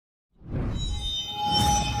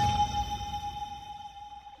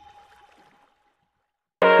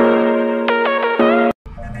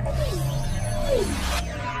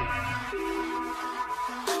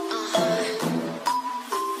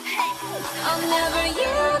never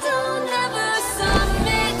yield, don't never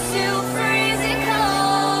submit to freezing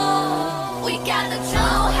cold. We gotta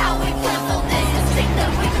show how we puzzle this, take the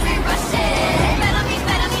victory rush in. Better me,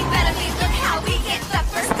 better me, better me, look how we get the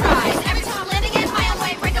first prize. Every time I'm landing in my own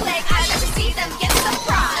way, break a leg, I never see them get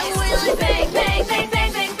surprised. And we like bang, bang, bang,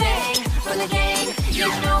 bang, bang, bang, for the gang. You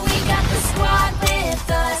know we got the squad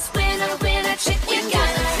with us, winner, winner, chicken. We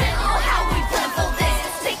gotta show how we puzzle this,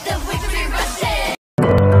 take the victory rush in.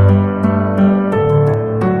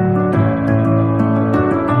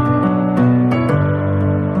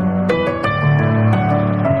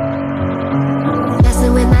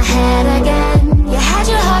 Messing with my head again. You had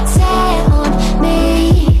your heart set on me,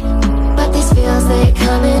 but these feels, they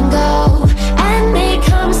come and go, and they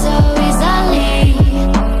come so easily.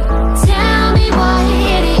 Tell me what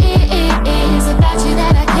it is about you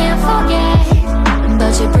that I can't forget,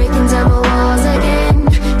 but you're breaking down my walls again,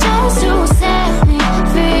 just to set me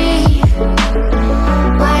free.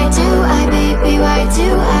 Why do I, baby, why do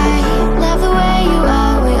I love the way you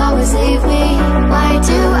always leave me? Why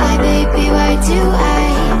do I, baby, why do I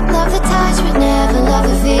love the touch but never love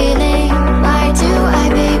the feeling? Why do I,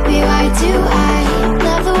 baby, why do I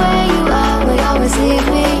love the way you always leave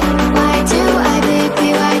me? Why do I, baby,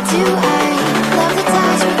 why do I love the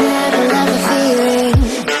touch but never love the feeling?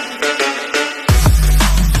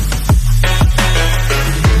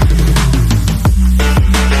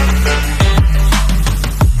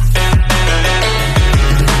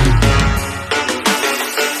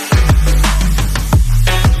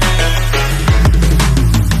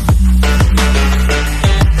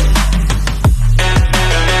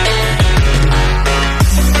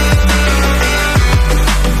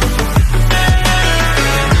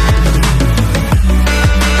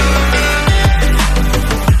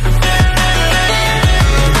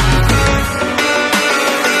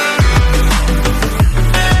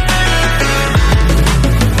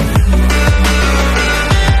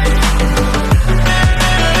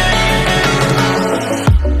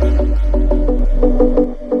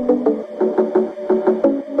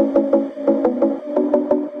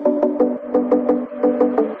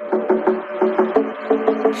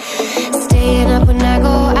 Staying up when I go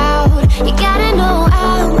out, you gotta know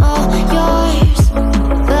I'm all yours.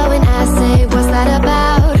 But when I say what's that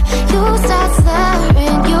about, you start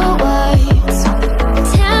slurring your words.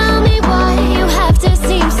 Tell me why you have to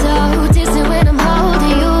seem so distant when I'm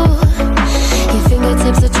holding you. Your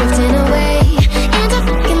fingertips are drifting away, and I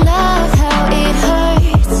fucking love how it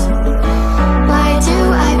hurts. Why do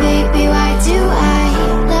I, baby, why do I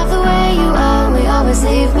love the way you always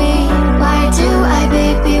leave me? Why do I,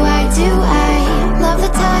 baby, why do I love the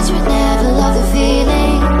touch but never love the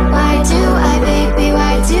feeling? Why do I, baby,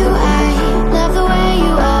 why do I love the way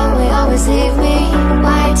you always leave me?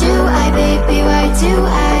 Why do I, baby, why do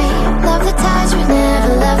I love the touch but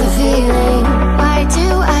never love the feeling? Why do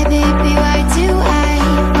I, baby, why do I?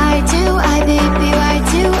 Why do I, baby, why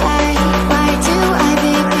do I? Why do I,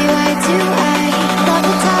 baby, why do I love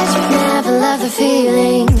the touch but never love the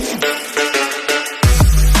feeling?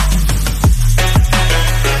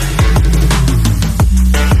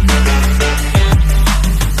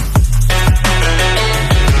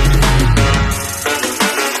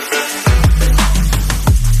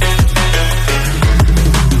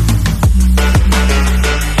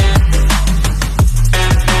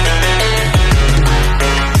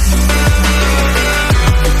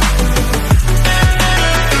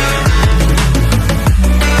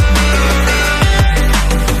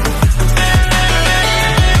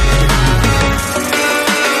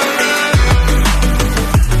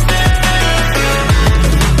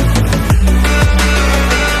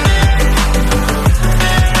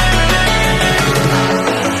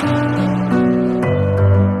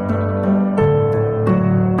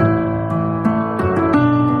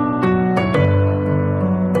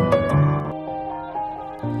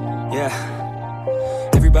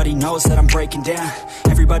 Everybody knows that I'm breaking down.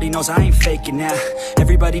 Everybody knows I ain't faking now.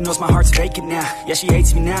 Everybody knows my heart's vacant now. Yeah, she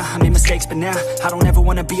hates me now, I made mistakes but now I don't ever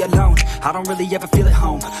wanna be alone. I don't really ever feel at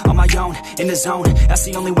home. On my own, in the zone, that's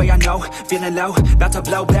the only way I know. Feeling low, about to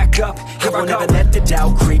blow back up. Here I won't ever let the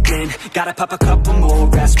doubt creep in. Gotta pop a couple more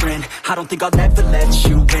aspirin. I don't think I'll ever let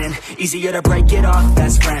you in. Easier to break it off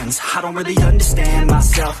best friends. I don't really understand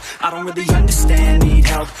myself. I don't really understand, need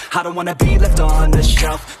help. I don't wanna be left on the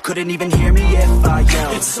shelf. Couldn't even hear me if I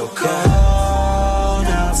yelled. It's so cold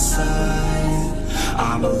outside,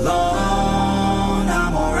 I'm alone,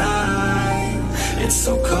 I'm alright. It's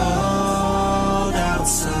so cold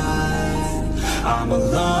outside, I'm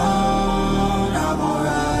alone, I'm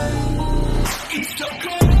alright. It's so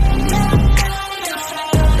cold outside,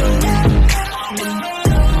 I'm alone,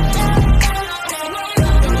 I'm alright.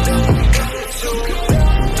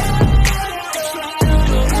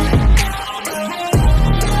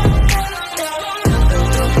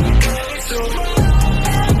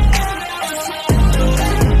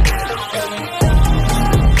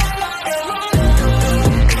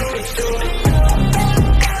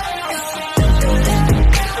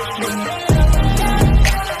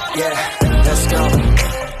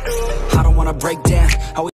 break down.